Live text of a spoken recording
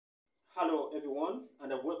Hello everyone,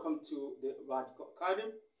 and welcome to the Radical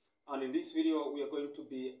Academy. And in this video we are going to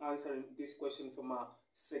be answering this question from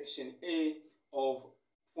section A of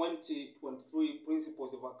 2023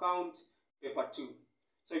 Principles of Account paper 2.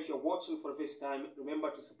 So if you're watching for the first time,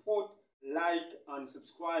 remember to support, like and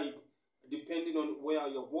subscribe depending on where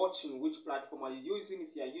you're watching, which platform are you using.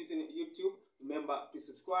 If you are using YouTube, remember to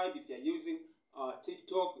subscribe. If you are using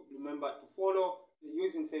TikTok, remember to follow. If you're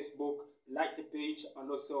using Facebook, like the page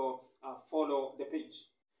and also follow the page.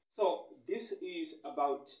 So this is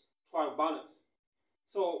about trial balance.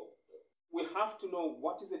 So we have to know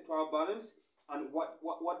what is a trial balance and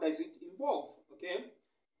what does it involve. Okay,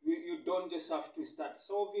 you don't just have to start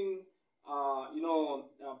solving,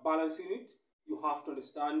 balancing it. You have to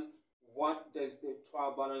understand what does the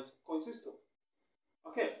trial balance consist of.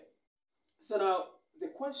 Okay, so now the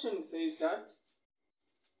question says that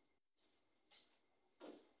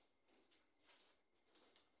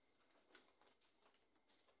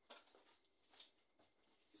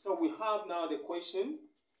so we have now the question,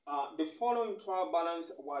 the following trial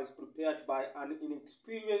balance was prepared by an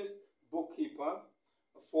inexperienced bookkeeper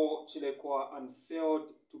for Chilekwa and failed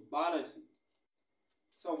to balance it.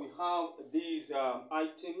 So we have these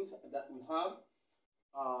items that we have,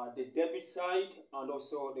 the debit side and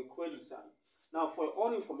also the credit side. Now for your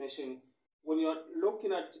own information, when you're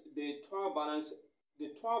looking at the trial balance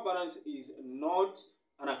is not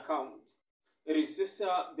an account. It is just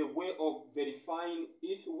the way of verifying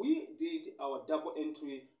if we did our double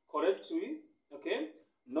entry correctly, okay?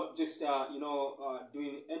 Not just,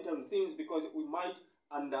 doing entering things, because we might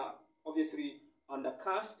obviously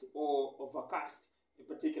undercast or overcast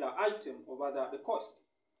a particular item or rather the cost.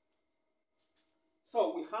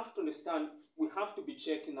 So we have to understand, we have to be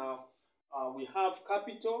checking now. We have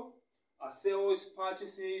capital, sales,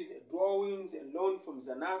 purchases, drawings, a loan from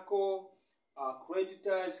Zanaco,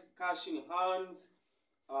 creditors, cash in hands,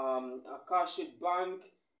 cash at bank.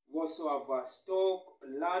 We also have stock,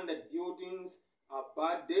 land and buildings,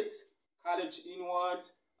 bad debts, carriage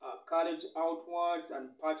inwards, carriage outwards, and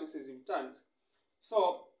purchases returns.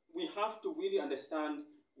 So we have to really understand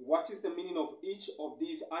what is the meaning of each of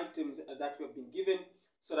these items that we have been given,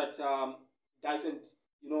 so that doesn't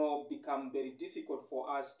become very difficult for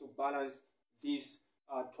us to balance this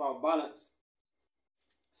trial balance.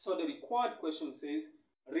 So the required question says,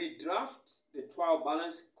 redraft the trial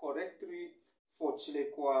balance correctly for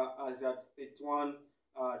Chilekwa as at 31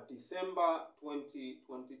 December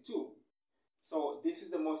 2022. So this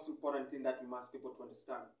is the most important thing that we must be able to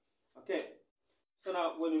understand. Okay. So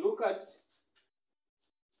now when you look at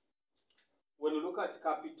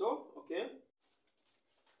capital, okay.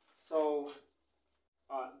 So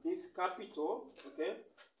this capital, okay,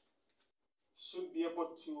 should be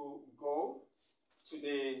able to go to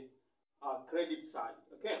the credit side.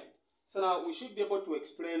 Okay, so now we should be able to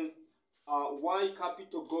explain why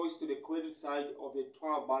capital goes to the credit side of the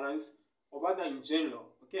trial balance, or rather in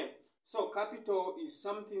general. Okay, so capital is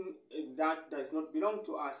something that does not belong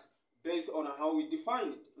to us based on how we define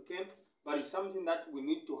it. Okay, but it's something that we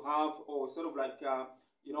need to have, or sort of like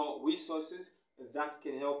resources that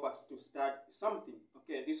can help us to start something.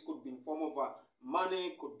 Okay, this could be in form of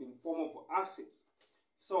money, could be in form of assets.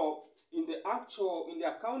 So in the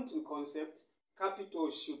accounting concept,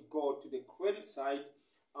 capital should go to the credit side,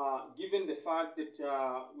 given the fact that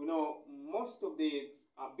most of the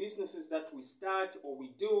businesses that we start or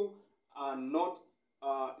we do are not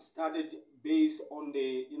started based on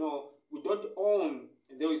the we don't own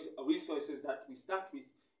those resources that we start with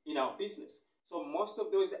in our business. So most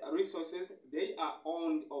of those resources, they are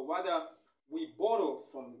owned, or rather we borrow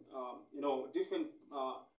from different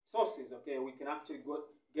sources. Okay, we can actually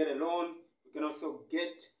get a loan. We can also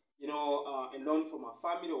get a loan from a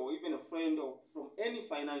family or even a friend, or from any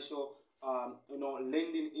financial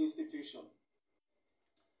lending institution.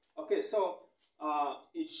 Okay, so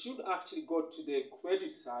it should actually go to the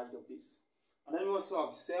credit side of this. And then we also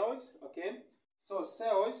have sales. Okay, so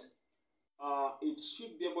sales, it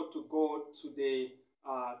should be able to go to the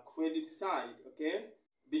credit side. Okay,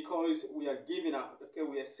 because we are giving out. Okay,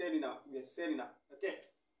 we are selling out. Okay,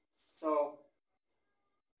 so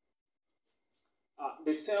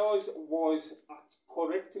the sales was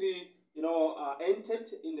correctly entered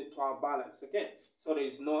in the trial balance. Okay, so there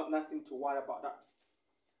is nothing to worry about that.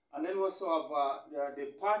 And then we also have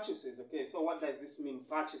the purchases. Okay, so what does this mean,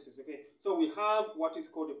 purchases? Okay, so we have what is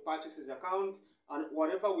called the purchases account, and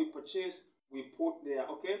whatever we purchase we put there.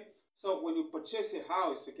 Okay, so when you purchase a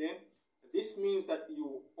house, okay, this means that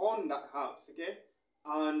you own that house. Okay,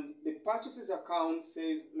 and the purchases account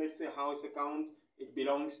says, let's say house account, it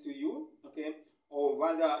belongs to you. Okay, or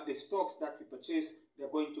rather the stocks that we purchase,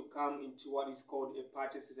 they're going to come into what is called a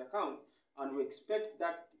purchases account. And we expect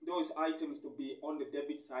that those items to be on the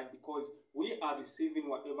debit side because we are receiving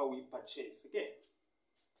whatever we purchase. Okay.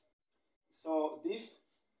 So this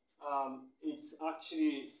it's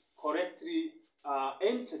actually correctly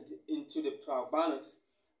entered into the trial balance.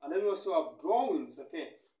 And then we also have drawings. Okay.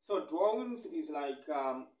 So drawings is like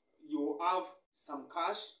you have some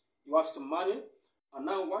cash, you have some money, and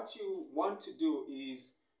now what you want to do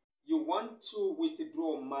is you want to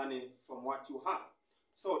withdraw money from what you have.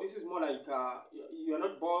 So this is more like you're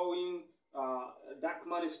not borrowing, that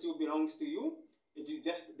money still belongs to you. It is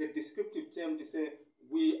just the descriptive term to say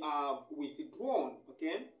we have withdrawn,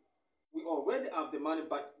 okay? We already have the money,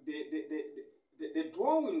 but the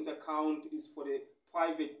drawings account is for the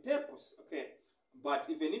private purpose, okay? But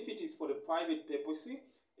even if it is for the private purpose,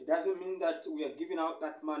 it doesn't mean that we are giving out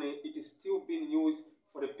that money. It is still being used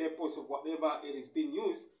for the purpose of whatever it is being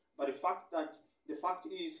used. But the fact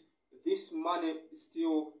is this money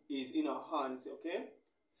still is in our hands, okay?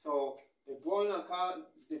 So the drawing account,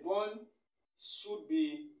 the drawing should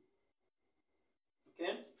be,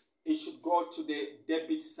 okay, it should go to the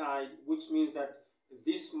debit side, which means that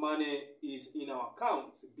this money is in our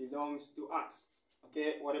accounts, it belongs to us,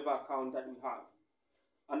 okay, whatever account that we have.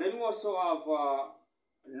 And then we also have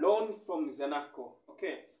loan from Zanaco,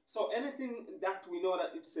 okay? So anything that we know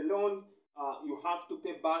that it's a loan, you have to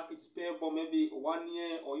pay back, it's payable maybe 1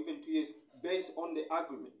 year or even 2 years based on the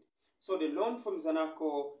agreement. So the loan from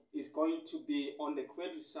Zanaco is going to be on the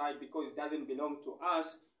credit side because it doesn't belong to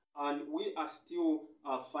us, and we are still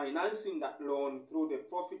financing that loan through the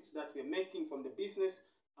profits that we're making from the business.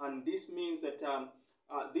 And this means that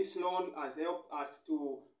this loan has helped us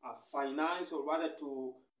to finance, or rather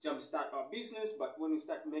to jumpstart our business. But when we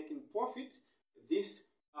start making profit, this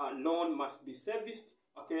loan must be serviced,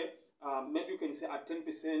 okay? Maybe you can say at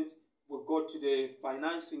 10% will go to the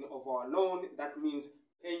financing of our loan. That means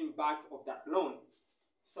paying back of that loan.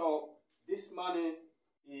 So this money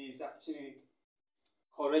is actually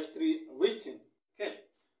correctly written, okay?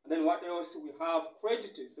 And then what else? We have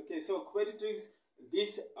creditors, okay? So creditors,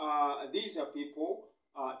 these are people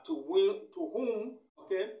to whom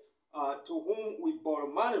we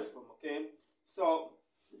borrow money from, okay? So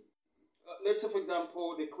let's say, for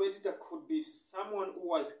example, the creditor could be someone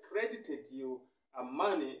who has credited you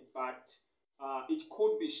money, but it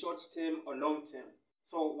could be short-term or long-term.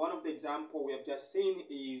 So one of the examples we have just seen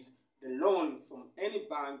is the loan from any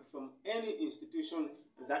bank, from any institution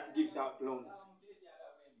that gives out loans.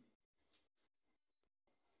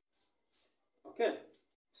 Okay,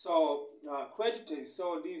 so creditors,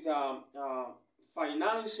 so these are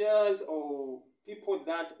financiers or people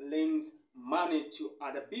that lend money to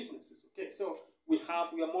other businesses. Okay, so we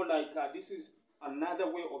are more like this is another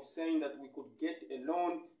way of saying that we could get a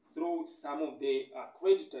loan through some of the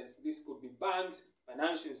creditors. This could be banks,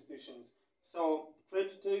 financial institutions. So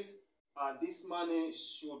creditors, this money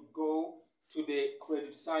should go to the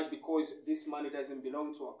credit side because this money doesn't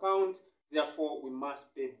belong to account. Therefore, we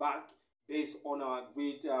must pay back based on our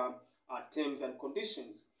agreed terms and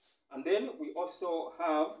conditions. And then we also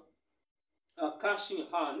have cash in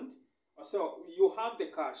hand. So you have the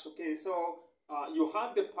cash, okay? So you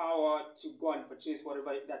have the power to go and purchase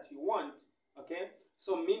whatever that you want, okay?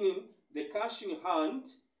 So meaning the cash in hand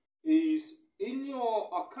is in your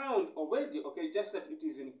account already, okay? Just that it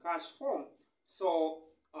is in cash form. So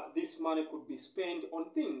this money could be spent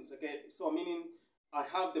on things, okay? So meaning I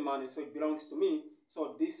have the money, so it belongs to me.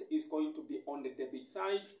 So this is going to be on the debit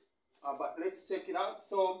side. But let's check it out.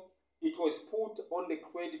 So it was put on the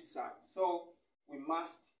credit side. So we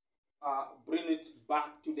must bring it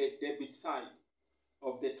back to the debit side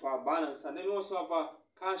of the trial balance. And then we also have a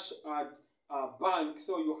cash at bank.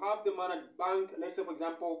 So you have the money at bank. Let's say, for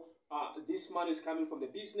example, this money is coming from the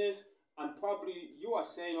business, and probably you are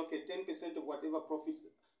saying, okay, 10% of whatever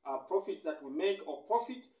profits that we make or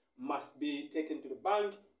profit must be taken to the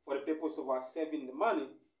bank for the purpose of us saving the money,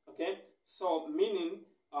 okay? So meaning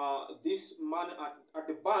this money at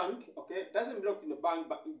the bank, okay, doesn't belong to the bank,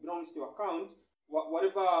 but it belongs to your account.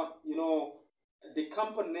 Whatever, you know, the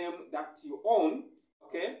company name that you own,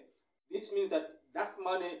 okay, this means that that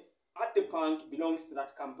money at the bank belongs to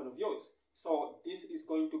that company of yours. So this is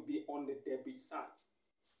going to be on the debit side.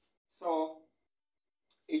 So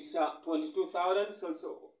it's 22,000.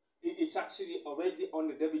 So it's actually already on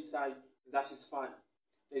the debit side. That is fine.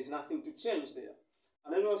 There's nothing to change there.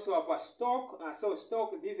 And then we also have a stock. So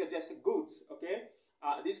stock, these are just goods, okay?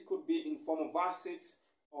 This could be in form of assets,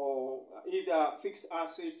 or either fixed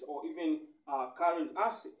assets or even current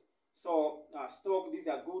asset. So stock, these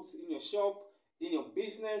are goods in your shop, in your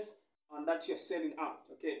business, and that you're selling out.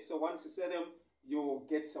 Okay, so once you sell them, you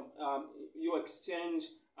get some, you exchange,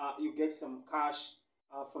 you get some cash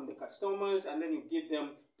from the customers, and then you give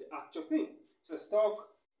them the actual thing. So stock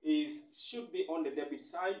should be on the debit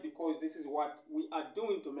side, because this is what we are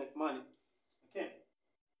doing to make money. Okay.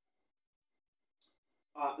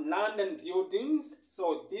 Land and buildings.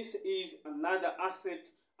 So this is another asset,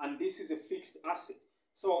 and this is a fixed asset.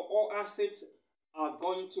 So all assets are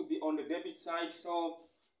going to be on the debit side. So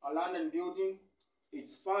land and building,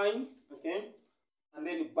 it's fine. Okay. And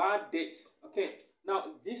then bad debts. Okay. Now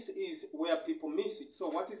this is where people miss it. So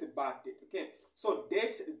what is a bad debt? Okay. So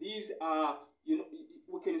debts, these are, you know,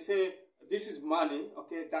 we can say this is money,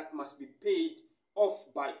 okay, that must be paid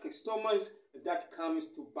off by customers that comes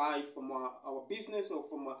to buy from our business, or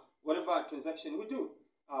from whatever transaction we do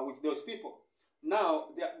with those people. Now,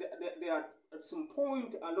 there are at some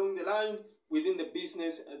point along the line within the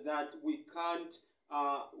business that we can't,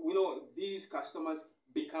 these customers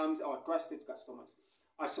becomes our trusted customers.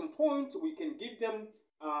 At some point, we can give them,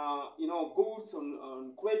 goods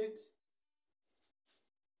on credit,